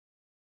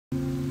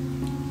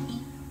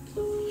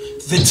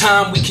The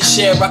time we can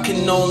share, I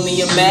can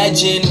only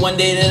imagine. One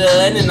day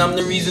that'll end and I'm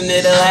the reason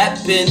it'll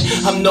happen.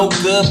 I'm no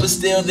good, but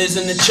still there's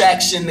an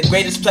attraction. The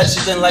greatest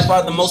pleasures in life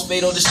are the most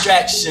fatal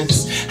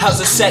distractions. How's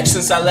the sex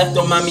since I left?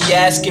 Don't mind me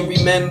asking.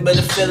 Remember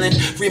the feeling,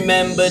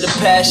 remember the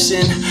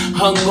passion.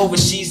 Hungover,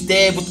 she's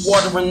dead with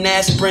water and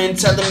aspirin,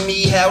 telling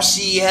me how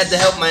she had to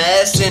help my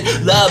ass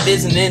in. Love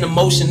isn't an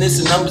emotion, it's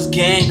a numbers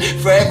game.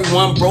 For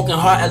everyone broken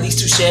heart, at least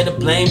two share the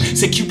blame.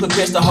 Said Cupid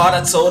pierced the heart,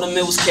 I told him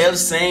it was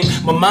careless same.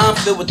 My mind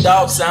filled with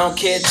thoughts, I don't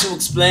care to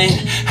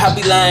explain. I'd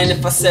be lying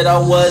if I said I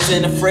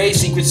wasn't afraid.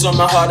 Secrets on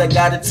my heart I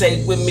gotta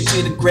take with me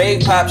to the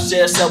grave. Pop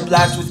share cell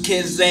blocks with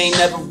kids they ain't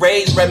never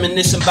raised,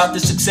 reminiscing about the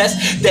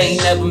success they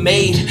ain't never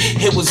made.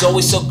 It was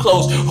always so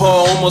close, or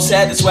almost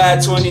had. That's why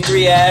at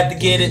 23 I had to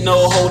get it,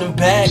 no holding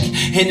back.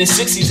 In the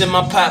 60s and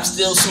my pop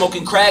still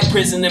smoking crack.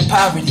 Prison and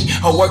poverty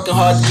are working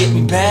hard to get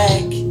me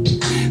back.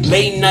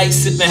 Late nights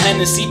sipping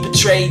Hennessy,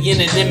 portraying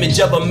an image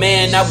of a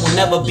man I will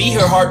never be.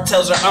 Her heart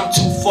tells her I'm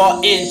too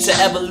far in to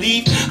ever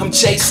leave. I'm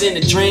chasing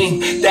a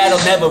dream that'll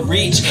never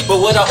reach, but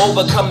what I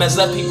overcome has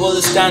left people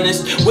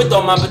astonished. With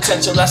all my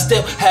potential I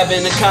still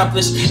haven't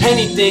accomplished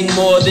anything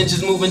more than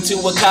just moving to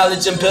a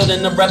college and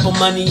building a rep of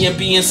money and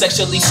being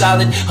sexually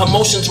solid.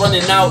 Emotions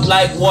running out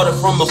like water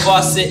from a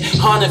faucet,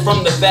 haunted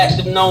from the fact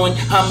of knowing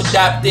I'm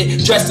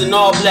adopted. Dressed in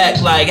all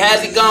black like,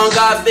 has it gone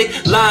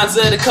gothic? Lines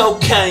of the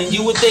cocaine,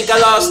 you would think I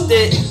lost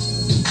it,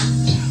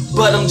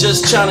 but I'm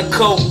just trying to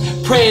cope.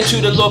 Praying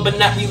to the Lord but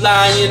not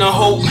relying on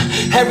hope.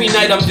 Every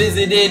night I'm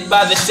visited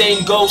by the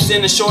same ghost.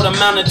 In a short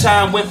amount of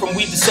time went from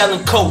weed to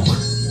selling coke.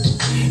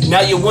 Now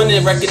you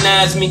wouldn't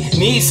recognize me.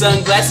 Need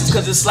sunglasses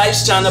cause this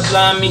life's trying to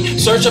blind me.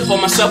 Searching for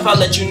myself, I'll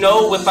let you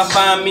know if I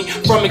find me.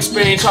 From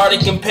experience,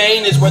 heartache and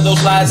pain is where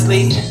those lies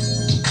lead.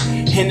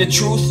 And the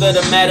truth of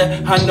the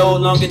matter, I no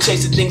longer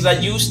chase the things I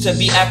used to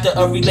be after.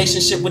 A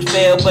relationship would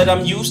fail, but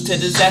I'm used to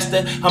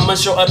disaster. I'm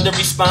unsure of the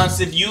response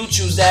if you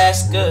choose to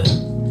ask her,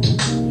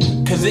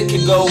 cause it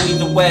could go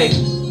either way.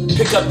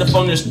 Pick up the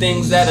phone, there's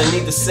things that I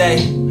need to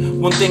say.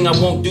 One thing I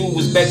won't do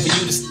is beg for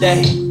you to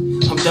stay.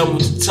 I'm done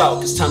with the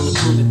talk, it's time to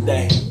prove the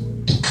day.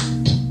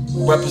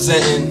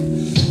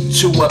 Representing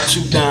 2 up,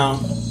 2 down,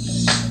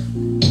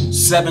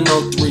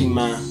 703,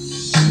 man.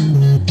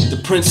 The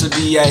Prince of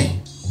VA,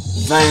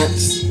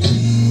 Vance,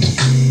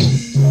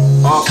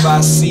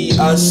 R5C,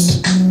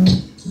 us,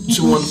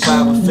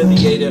 215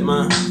 affiliated,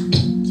 man.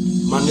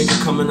 My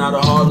nigga coming out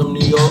of Harlem,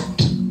 New York.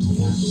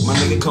 My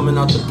nigga coming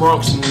out the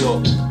Bronx, New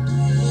York.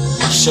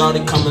 My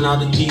shawty coming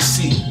out of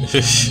DC.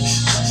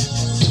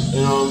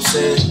 You know what I'm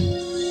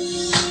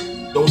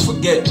saying? Don't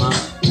forget, man.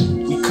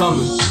 We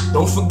coming.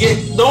 Don't forget,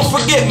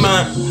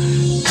 man.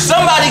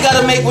 Somebody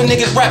gotta make what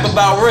niggas rap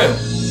about real.